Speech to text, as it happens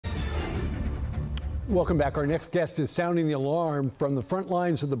Welcome back. Our next guest is sounding the alarm from the front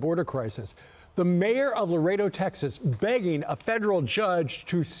lines of the border crisis. The mayor of Laredo, Texas, begging a federal judge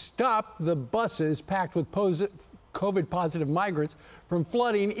to stop the buses packed with COVID-positive migrants from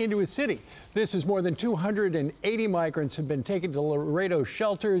flooding into his city. This is more than 280 migrants have been taken to Laredo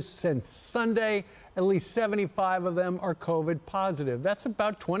shelters since Sunday. At least 75 of them are COVID positive. That's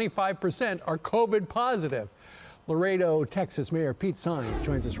about 25% are COVID positive. Laredo, Texas Mayor Pete Saenz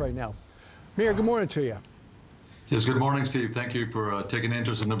joins us right now. Mayor, good morning to you. Yes, good morning, Steve. Thank you for taking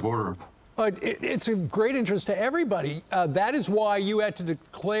interest in the border. It's of great interest to everybody. That is why you had to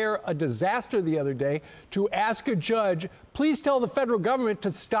declare a disaster the other day to ask a judge, please tell the federal government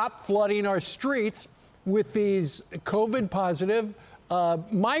to stop flooding our streets with these COVID positive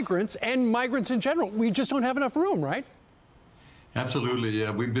migrants and migrants in general. We just don't have enough room, right? Absolutely.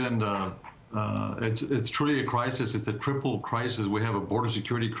 Yeah, we've been, it's truly a crisis. It's a triple crisis. We have a border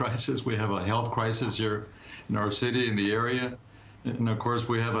security crisis. We have a health crisis here in our city, in the area. And of course,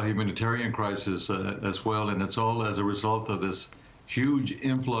 we have a humanitarian crisis as well. And it's all as a result of this huge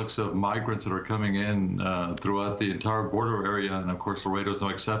influx of migrants that are coming in throughout the entire border area. And of course, Laredo is no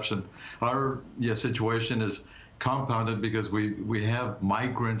exception. Our situation is compounded because we have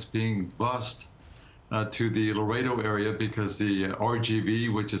migrants being bused to the Laredo area because the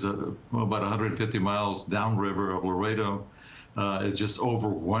RGV, which is about 150 miles downriver of Laredo, is just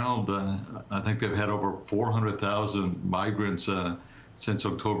overwhelmed. I think they've had over 400,000 migrants since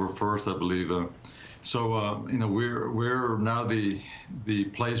October 1st, I believe. You know, we're now the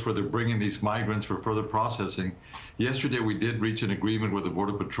place where they're bringing these migrants for further processing. Yesterday, we did reach an agreement with the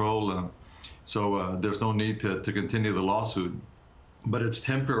Border Patrol, so there's no need to continue the lawsuit. But it's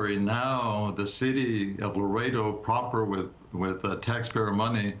temporary. Now the city of Laredo proper with taxpayer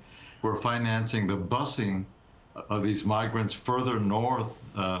money, we're financing the busing of these migrants further north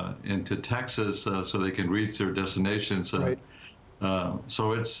into Texas so they can reach their destinations. Right.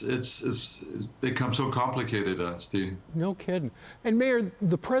 So it's become so complicated, Steve. No kidding. And Mayor,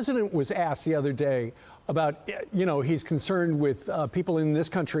 the president was asked the other day about, you know, he's concerned with people in this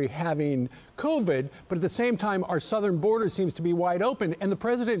country having COVID, but at the same time, our southern border seems to be wide open. And the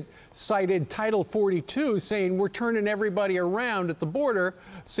president cited Title 42, saying we're turning everybody around at the border,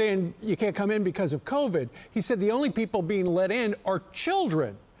 saying you can't come in because of COVID. He said the only people being let in are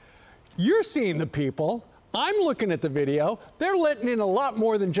children. You're seeing the people. I'm looking at the video. They're letting in a lot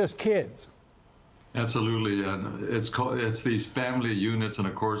more than just kids. Absolutely, and it's these family units, and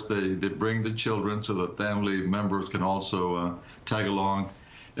of course they bring the children so the family members can also tag along.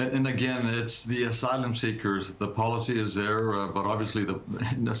 And again, it's the asylum seekers. The policy is there, but obviously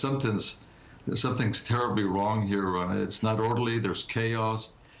something's terribly wrong here. It's not orderly. There's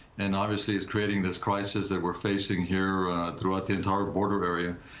chaos, and obviously it's creating this crisis that we're facing here throughout the entire border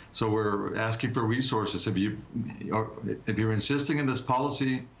area. So we're asking for resources. If you're insisting in this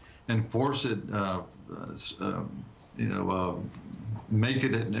policy, enforce it, make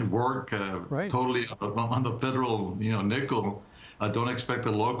it work right. Totally on the federal, nickel. Don't expect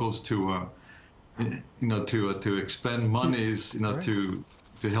the locals to, to expend monies, right. to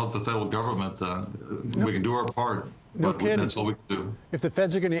help the federal government. No. We can do our part. No kidding. That's all we can do. If the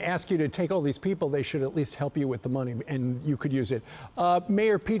feds are going to ask you to take all these people, they should at least help you with the money, and you could use it.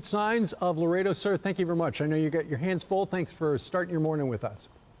 Mayor Pete Saenz of Laredo, sir, thank you very much. I know you got your hands full. Thanks for starting your morning with us.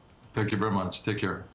 Thank you very much. Take care.